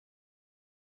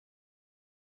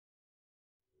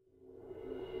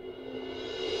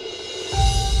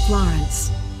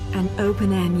Florence, an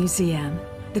open-air museum,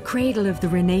 the cradle of the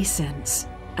Renaissance,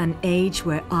 an age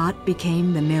where art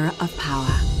became the mirror of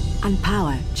power, and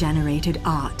power generated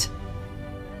art.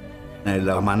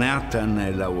 Nella Manhattan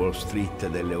e la Wall Street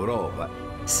dell'Europa.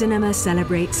 Cinema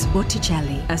celebrates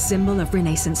Botticelli, a symbol of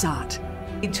Renaissance art.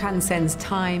 He transcends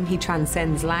time, he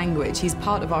transcends language, he's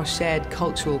part of our shared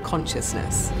cultural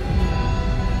consciousness.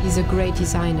 He's a great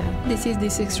designer. This is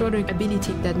this extraordinary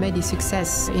ability that made his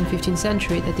success in 15th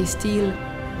century that is still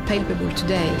palpable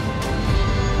today.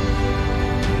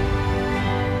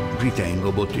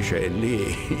 Ritengo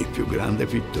Botticelli il più grande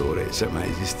pittore sia mai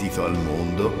esistito al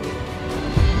mondo.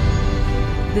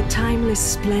 The timeless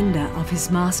splendor of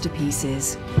his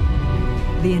masterpieces,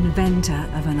 the inventor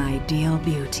of an ideal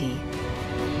beauty.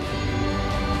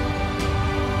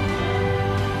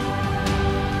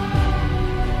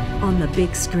 On the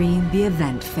big screen, the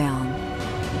event film.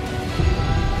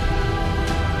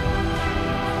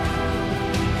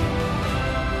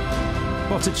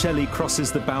 Botticelli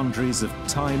crosses the boundaries of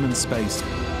time and space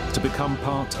to become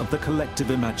part of the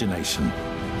collective imagination.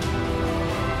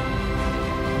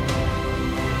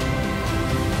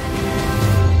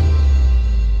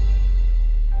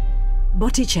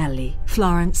 Botticelli,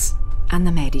 Florence, and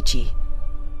the Medici.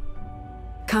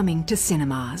 Coming to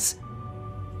cinemas.